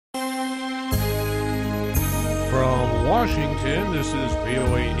Washington, this is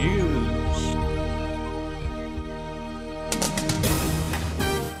VOA News.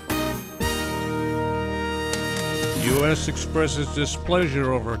 U.S. expresses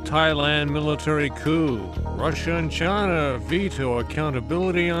displeasure over Thailand military coup. Russia and China veto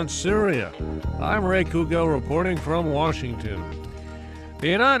accountability on Syria. I'm Ray Kouguell reporting from Washington. The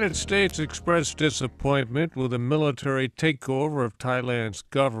United States expressed disappointment with the military takeover of Thailand's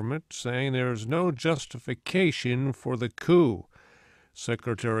government, saying there is no justification for the coup.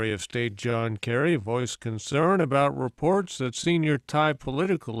 Secretary of State John Kerry voiced concern about reports that senior Thai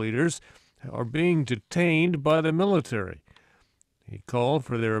political leaders are being detained by the military. He called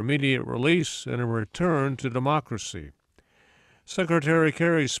for their immediate release and a return to democracy. Secretary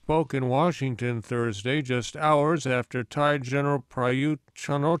Kerry spoke in Washington Thursday, just hours after Thai General Prayuth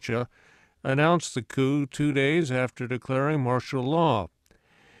Chan-Ocha announced the coup 2 days after declaring martial law.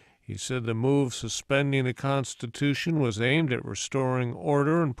 He said the move suspending the Constitution was aimed at restoring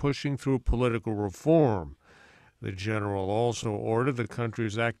order and pushing through political reform. The general also ordered the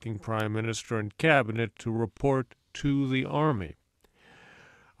country's acting prime minister and cabinet to report to the army.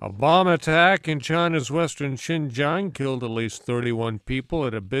 A bomb attack in China's western Xinjiang killed at least 31 people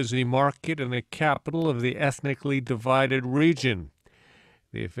at a busy market in the capital of the ethnically divided region.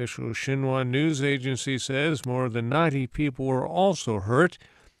 The official Xinhua news agency says more than 90 people were also hurt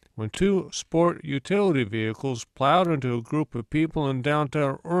when two sport utility vehicles plowed into a group of people in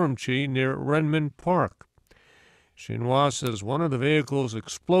downtown Urumqi near Renmin Park. Xinhua says one of the vehicles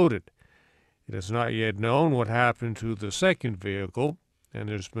exploded. It is not yet known what happened to the second vehicle, and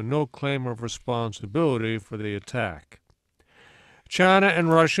there's been no claim of responsibility for the attack. China and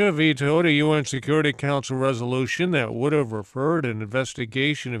Russia vetoed a UN Security Council resolution that would have referred an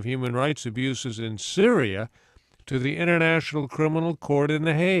investigation of human rights abuses in Syria to the International Criminal Court in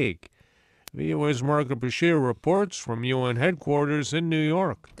The Hague. VOA's Margaret Bashir reports from UN headquarters in New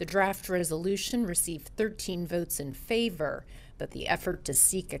York. The draft resolution received 13 votes in favor, but the effort to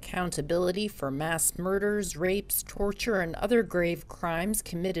seek accountability for mass murders, rapes, torture, and other grave crimes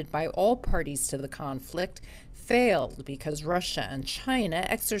committed by all parties to the conflict failed because Russia and China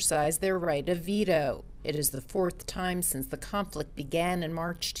exercised their right of veto. It is the fourth time since the conflict began in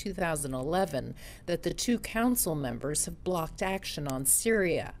March 2011 that the two council members have blocked action on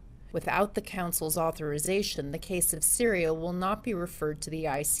Syria. Without the Council's authorization, the case of Syria will not be referred to the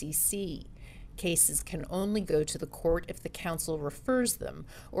ICC. Cases can only go to the court if the Council refers them,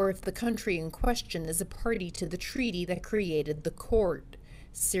 or if the country in question is a party to the treaty that created the court.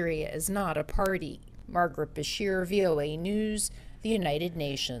 Syria is not a party. Margaret Bashir, VOA News, the United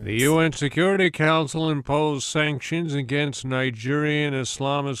Nations. The UN Security Council imposed sanctions against Nigerian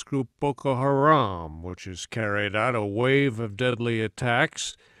Islamist group Boko Haram, which has carried out a wave of deadly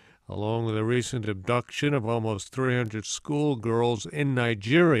attacks, along with the recent abduction of almost 300 schoolgirls in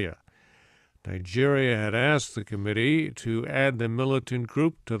Nigeria. Nigeria had asked the committee to add the militant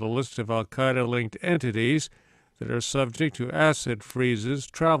group to the list of al-Qaeda-linked entities that are subject to asset freezes,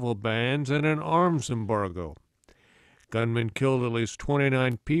 travel bans, and an arms embargo. Gunmen killed at least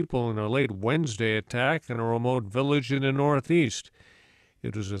 29 people in a late Wednesday attack in a remote village in the northeast.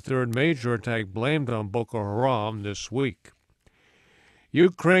 It was the third major attack blamed on Boko Haram this week.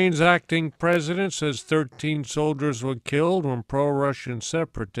 Ukraine's acting president says 13 soldiers were killed when pro-Russian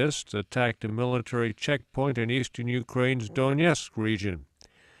separatists attacked a military checkpoint in eastern Ukraine's Donetsk region.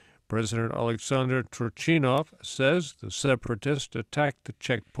 President Alexander Turchinov says the separatists attacked the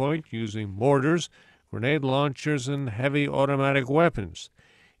checkpoint using mortars, grenade launchers, and heavy automatic weapons.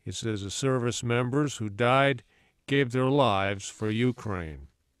 He says the service members who died gave their lives for Ukraine.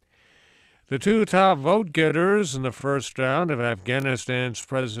 The two top vote-getters in the first round of Afghanistan's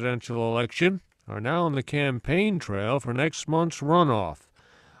presidential election are now on the campaign trail for next month's runoff.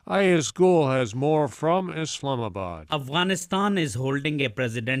 Ayaz Gul has more from Islamabad. Afghanistan is holding a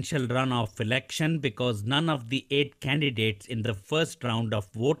presidential runoff election because none of the 8 candidates in the first round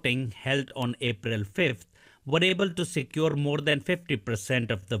of voting held on April 5th were able to secure more than 50%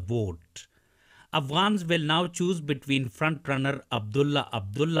 of the vote. Afghans will now choose between frontrunner Abdullah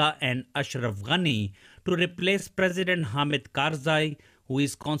Abdullah and Ashraf Ghani to replace President Hamid Karzai, who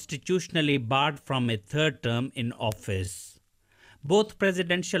is constitutionally barred from a third term in office. Both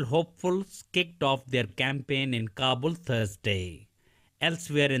presidential hopefuls kicked off their campaign in Kabul Thursday.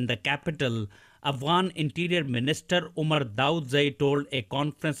 Elsewhere in the capital, Afghan Interior Minister Umar Daudzai told a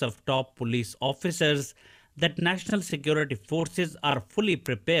conference of top police officers that national security forces are fully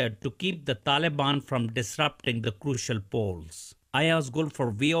prepared to keep the Taliban from disrupting the crucial polls. Ayaz Gul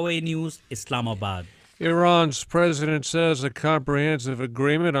for VOA News, Islamabad. Iran's president says a comprehensive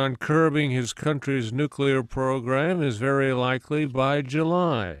agreement on curbing his country's nuclear program is very likely by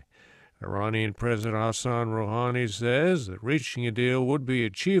July. Iranian President Hassan Rouhani says that reaching a deal would be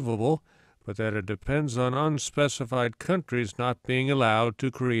achievable, but that it depends on unspecified countries not being allowed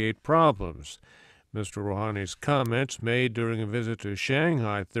to create problems. Mr. Rouhani's comments, made during a visit to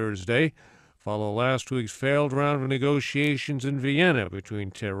Shanghai Thursday, follow last week's failed round of negotiations in Vienna between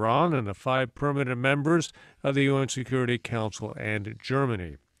Tehran and the 5 permanent members of the UN Security Council and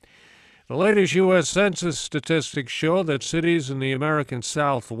Germany. The latest U.S. Census statistics show that cities in the American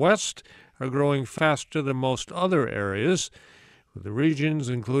Southwest are growing faster than most other areas, with the regions,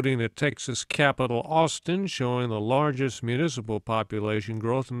 including the Texas capital Austin, showing the largest municipal population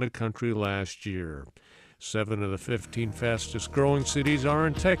growth in the country last year. 7 of the 15 fastest-growing cities are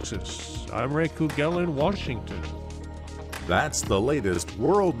in Texas. I'm Ray Kouguell in Washington. That's the latest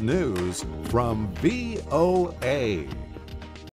world news from VOA.